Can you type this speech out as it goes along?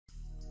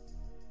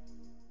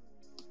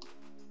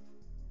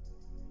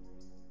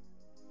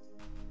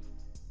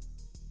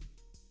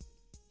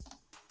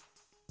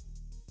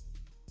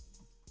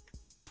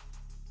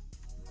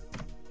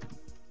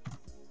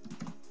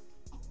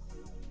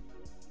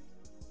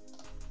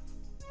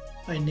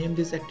I name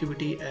this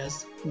activity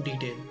as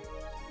detail.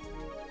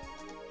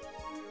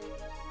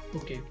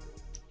 Okay,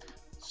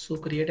 so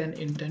create an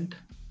intent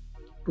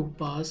to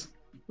pass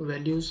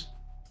values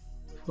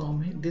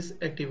from this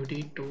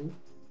activity to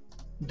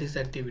this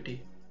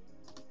activity.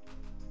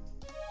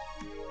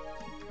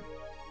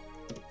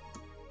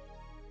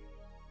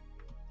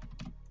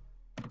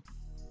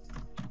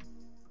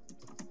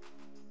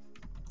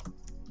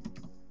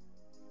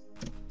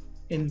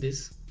 In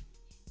this,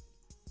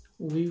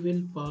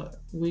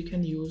 we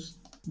can use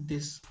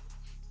this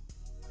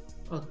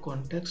a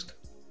context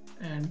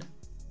and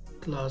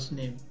class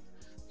name.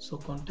 So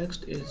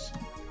context is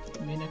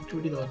main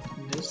activity dot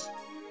this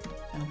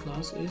and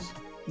class is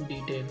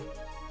detail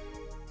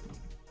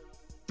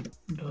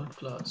dot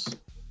class.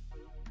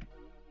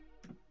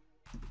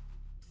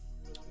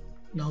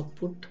 Now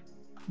put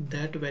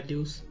that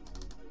values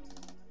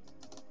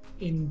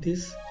in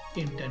this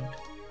intent.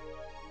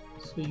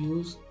 So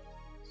use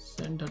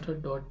send data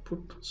dot put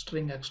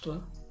string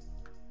extra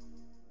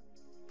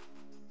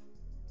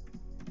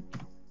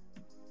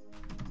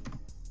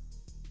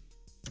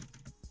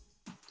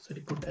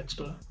put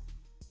extra.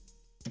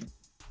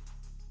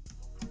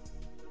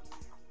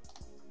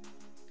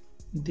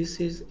 This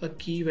is a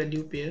key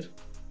value pair,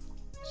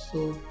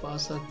 so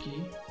pass a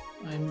key.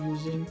 I am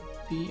using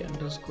p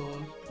underscore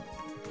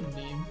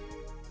name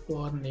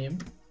for name,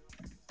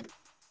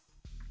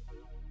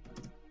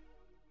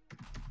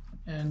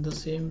 and the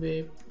same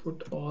way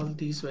put all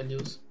these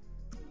values.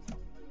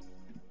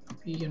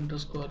 P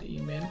underscore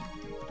email,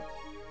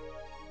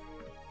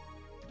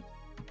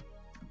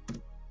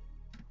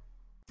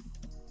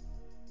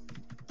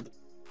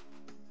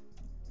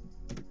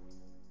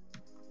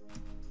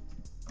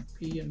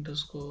 P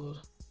underscore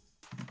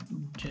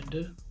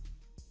gender,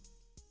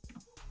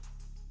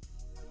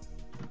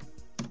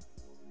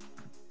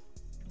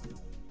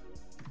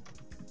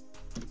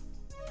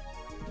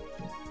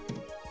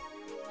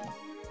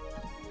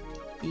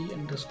 P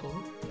underscore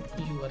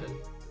URL,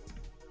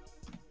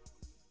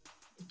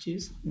 which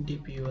is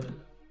DP URL.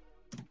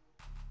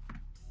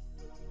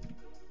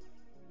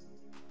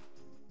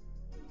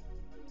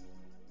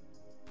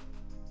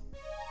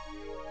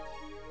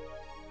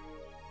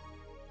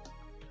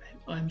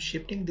 I'm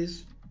shifting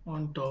this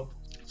on top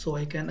so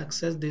I can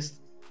access this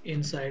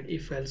inside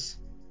if else.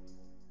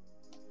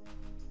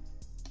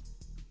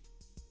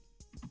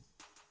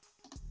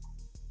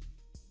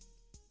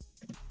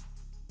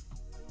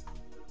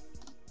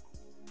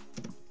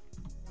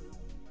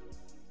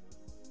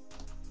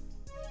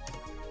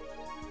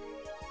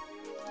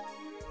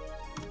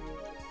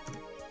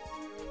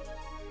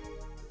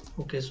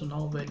 Okay, so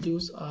now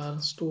values are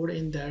stored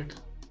in that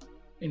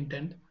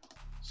intent.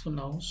 So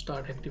now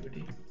start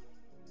activity,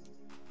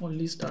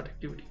 only start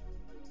activity,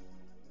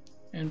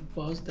 and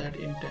pass that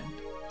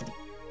intent.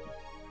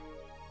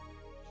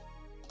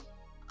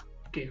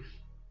 Okay,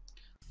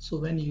 so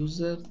when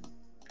user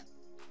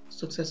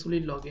successfully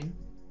log in,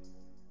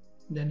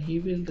 then he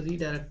will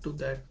redirect to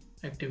that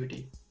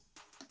activity.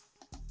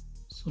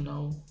 So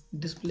now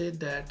display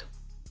that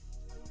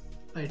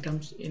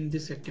items in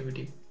this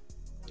activity.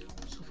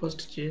 So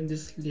first change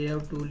this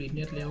layout to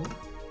linear layout.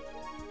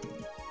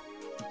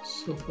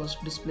 So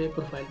first display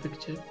profile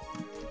picture.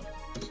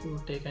 So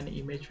take an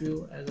image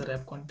view as a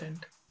wrap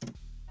content,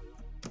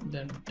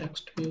 then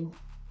text view,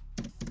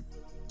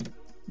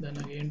 then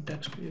again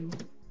text view,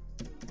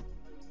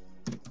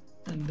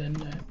 and then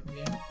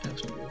again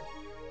text view.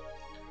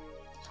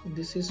 So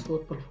this is for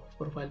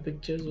profile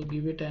picture, so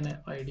give it an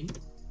ID,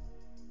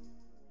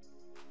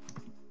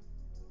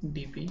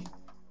 DP,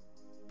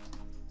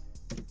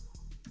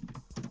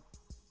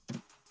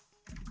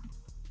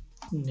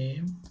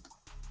 name,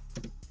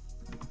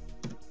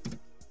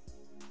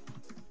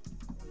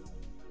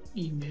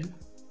 email,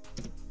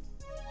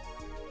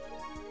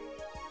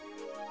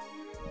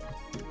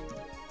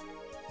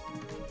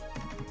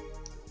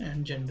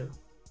 and gender.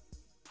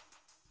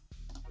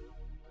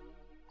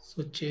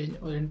 So change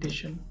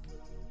orientation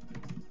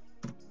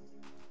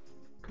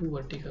to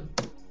vertical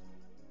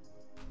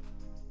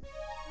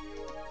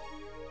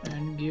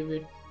and give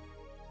it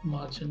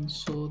margin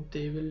so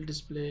they will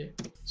display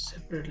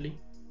separately.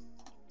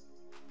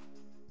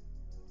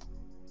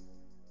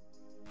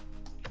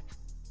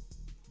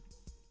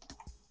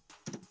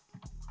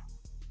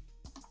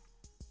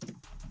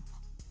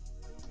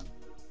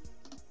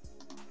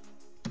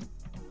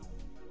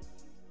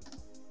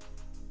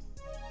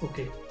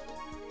 Okay,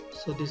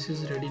 so this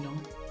is ready now.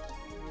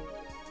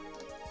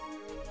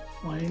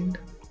 Find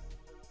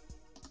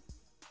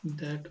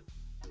that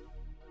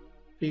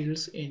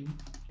fields in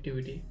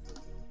activity.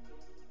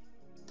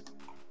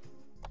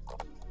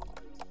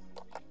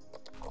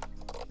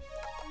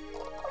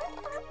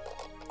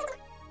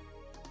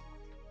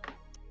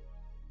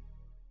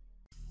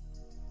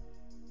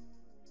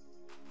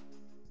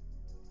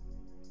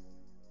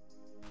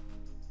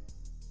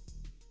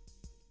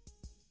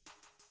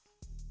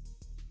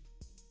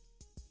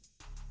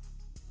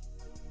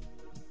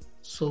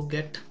 So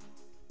get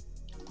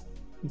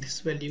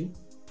this value,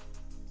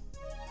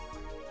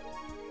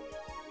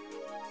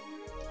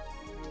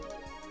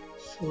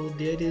 So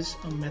there is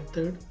a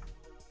method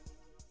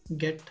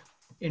get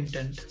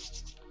intent.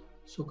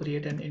 So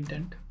create an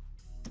intent.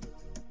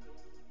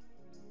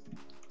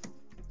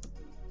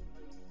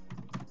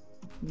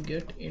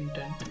 Get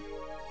intent.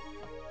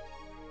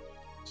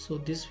 So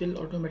this will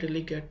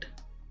automatically get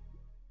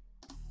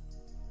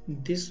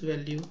this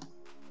value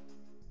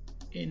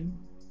in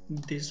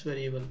this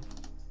variable.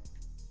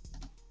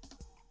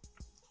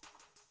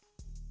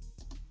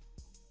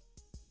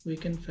 We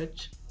can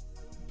fetch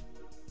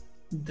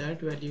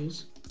that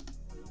values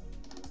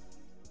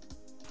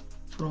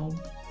from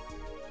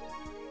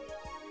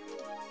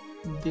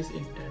this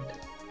intent.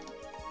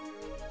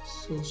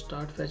 So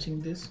start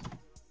fetching this,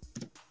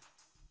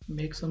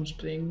 make some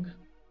string.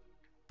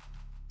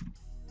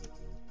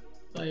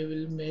 I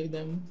will make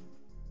them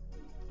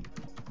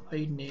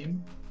I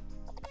name.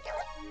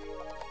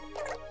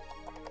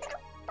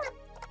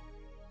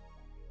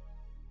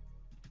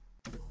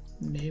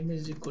 Name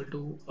is equal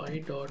to I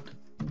dot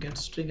get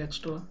string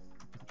extra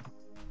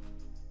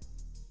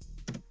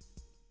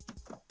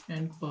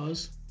and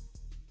pass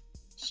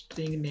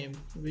string name,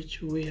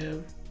 which we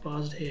have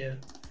passed here,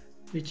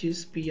 which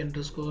is p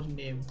underscore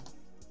name.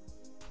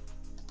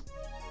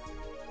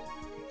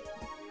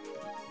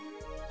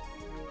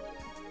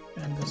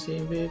 And the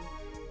same way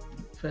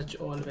fetch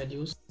all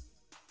values.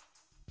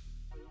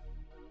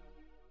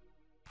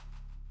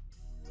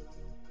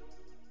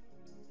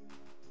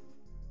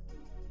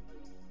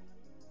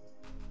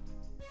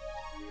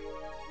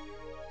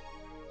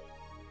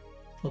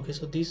 Okay,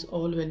 so these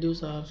all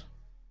values are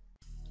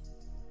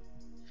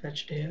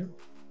fetched here.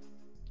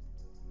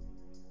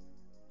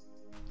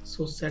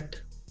 So set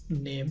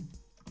name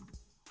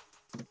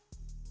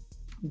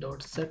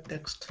dot set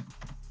text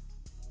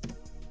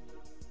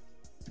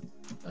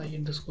I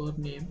underscore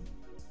name,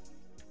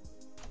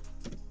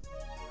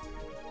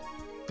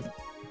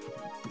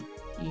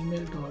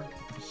 email dot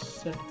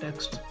set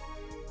text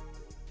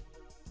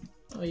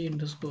I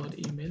underscore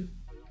email,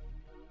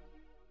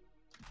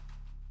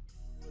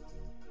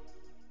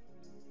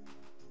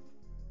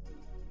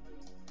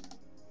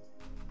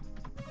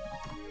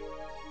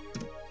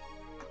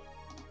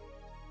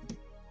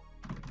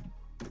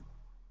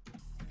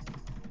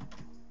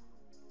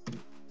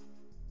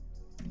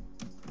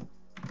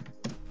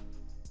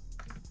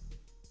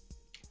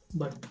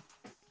 but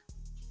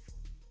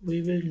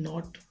we will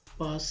not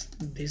pass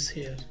this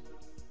here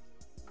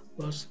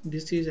because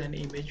this is an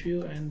image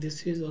view and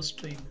this is a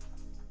string.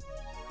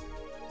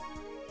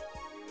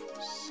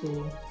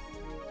 So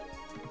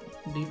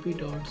dp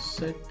dot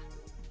set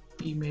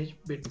image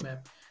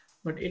bitmap,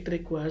 but it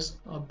requires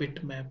a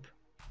bitmap,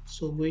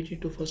 so we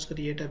need to first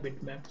create a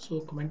bitmap.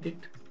 So comment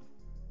it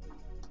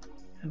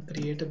and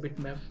create a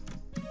bitmap.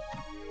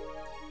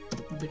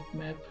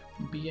 Bitmap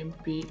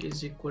bmp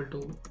is equal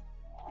to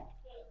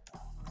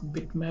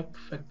bitmap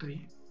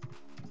factory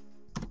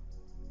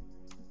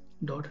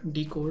dot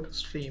decode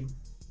stream,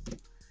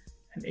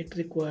 and it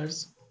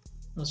requires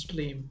a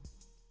stream.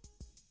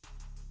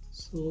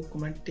 So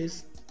comment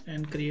this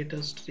and create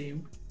a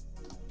stream.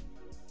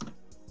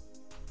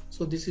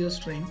 So this is a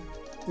string.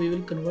 We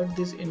will convert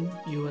this in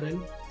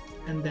URL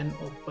and then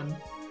open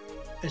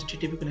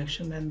HTTP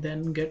connection and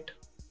then get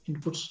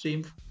input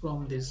stream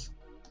from this.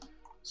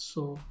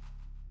 So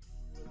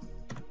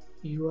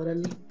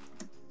URL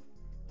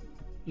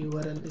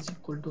is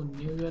equal to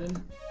new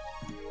URL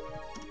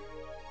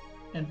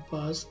and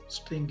pass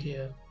string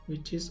here,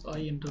 which is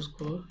I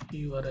underscore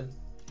URL.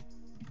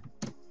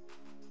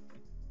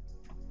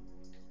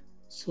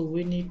 So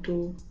we need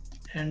to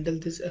handle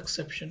this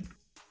exception.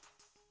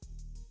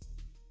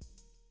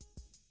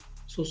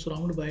 So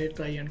surround by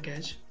try and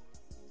catch.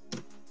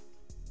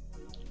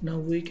 Now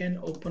we can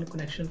open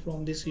connection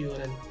from this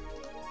URL.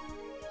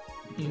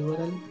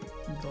 URL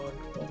dot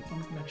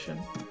open connection,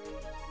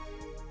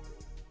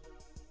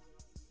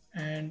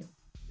 and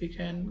we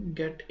can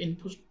get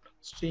input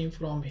stream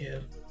from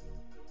here.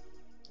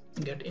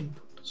 Get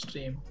input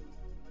stream,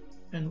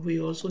 and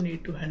we also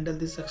need to handle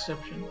this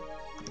exception.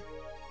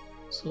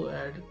 So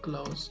add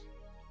clause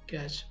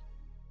catch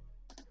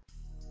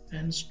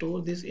and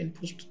store this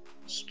input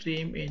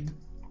stream in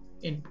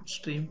input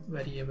stream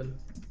variable.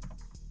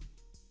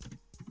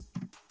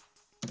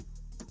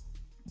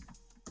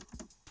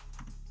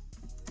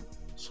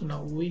 So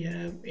now we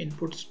have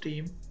input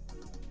stream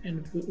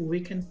and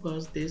we can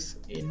pass this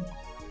in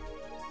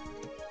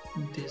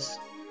this.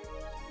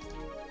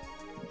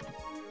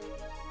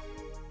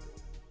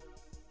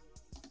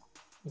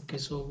 Okay,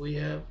 so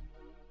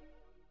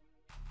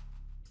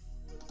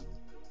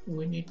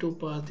we need to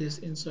pass this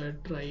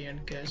inside try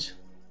and catch.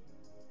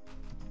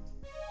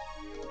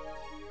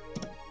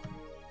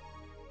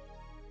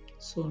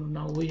 So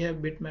now we have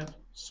bitmap,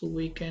 so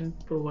we can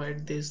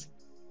provide this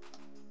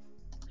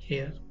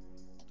here.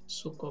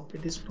 So copy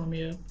this from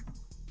here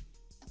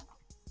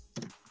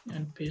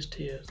and paste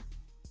here.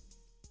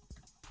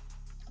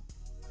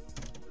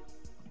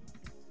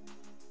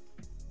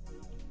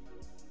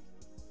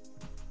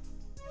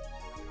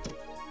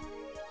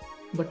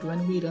 But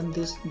when we run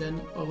this,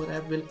 then our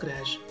app will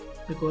crash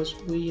because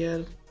we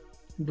are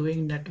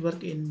doing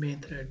network in main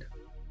thread.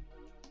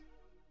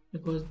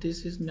 because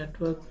this is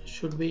network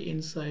should be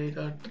inside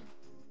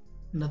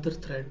another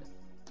thread.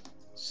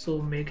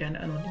 So make an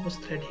anonymous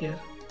thread here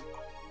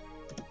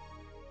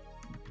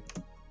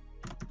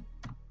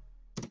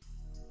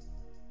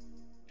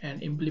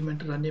and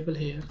implement runnable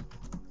here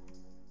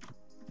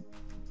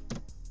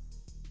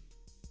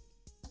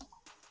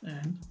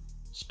and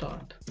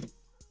start.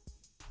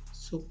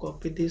 So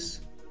copy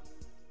this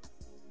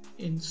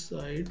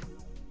inside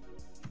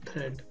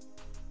thread.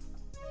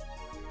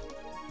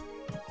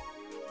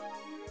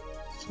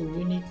 So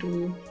we need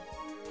to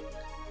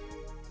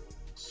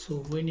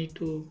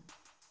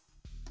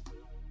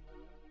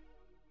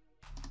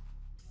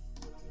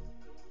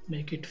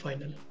make it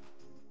final.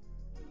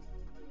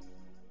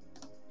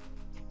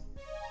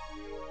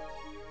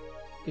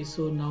 Okay,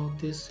 so now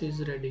this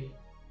is ready,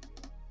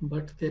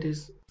 but there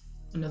is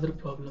another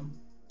problem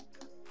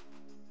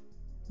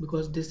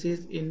because this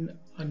is in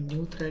a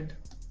new thread,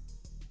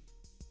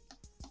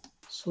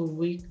 so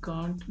we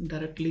can't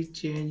directly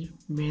change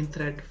main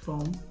thread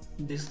from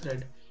this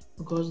thread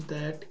because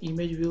that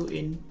image view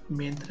in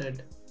main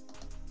thread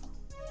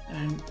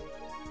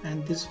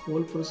and this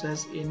whole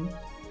process in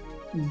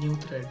new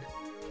thread.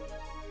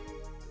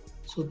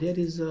 So there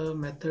is a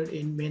method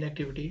in main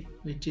activity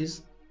which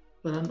is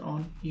run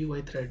on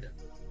UI thread.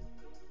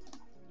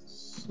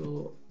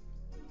 So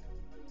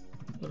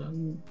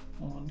run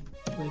on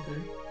UI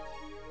thread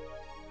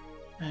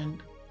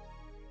and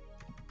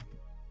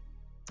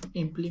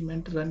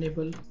implement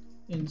runnable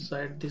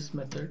inside this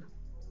method.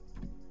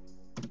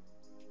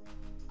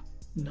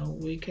 Now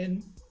we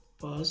can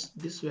pass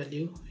this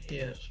value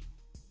here.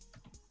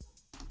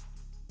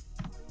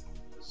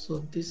 So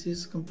this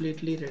is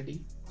completely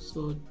ready.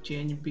 So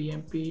change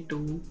BMP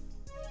to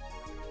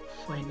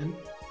final.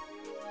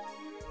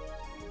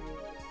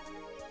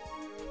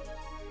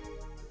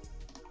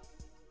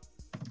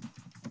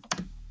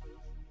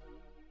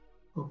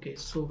 Okay,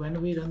 so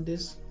when we run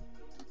this,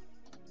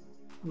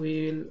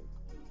 we will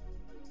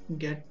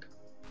get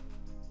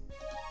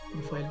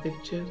profile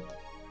picture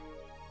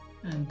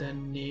and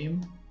then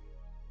name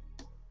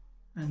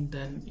and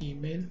then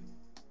email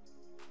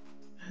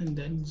and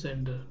then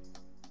gender.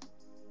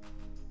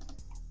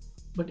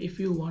 But if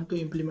you want to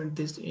implement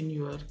this in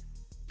your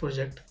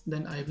project,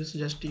 then I will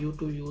suggest you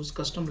to use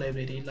custom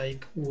library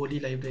like Volley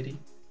library.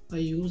 I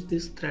use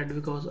this thread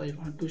because I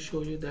want to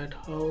show you that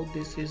how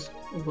this is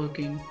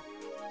working.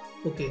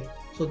 Okay,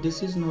 so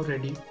this is now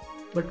ready,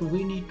 but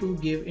we need to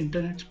give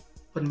internet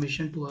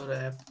permission to our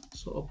app.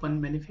 So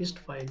open manifest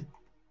file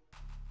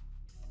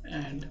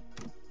and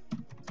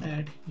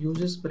add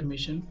users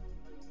permission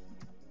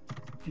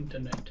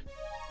internet.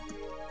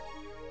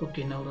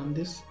 Okay, now run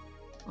this.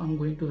 I'm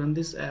going to run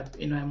this app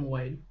in my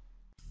mobile.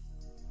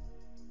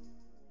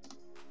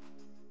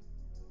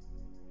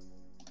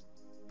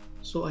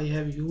 So I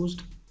have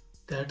used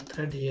that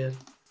thread here.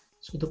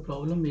 So the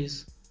problem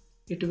is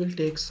it will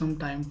take some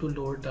time to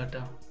load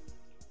data,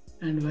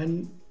 and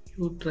when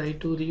you try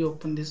to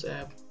reopen this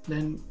app,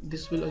 then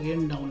this will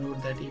again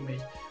download that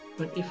image.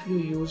 But if you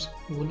use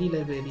Volley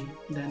library,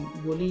 then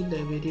Volley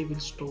library will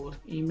store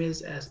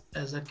emails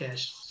as a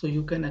cache, so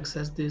you can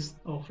access this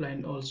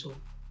offline also.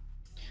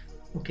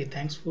 Okay,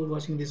 thanks for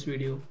watching this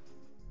video.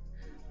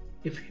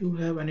 If you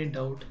have any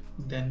doubt,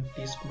 then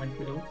please comment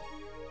below.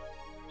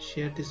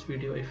 Share this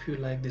video if you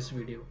like this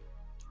video.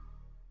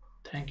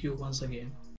 Thank you once again.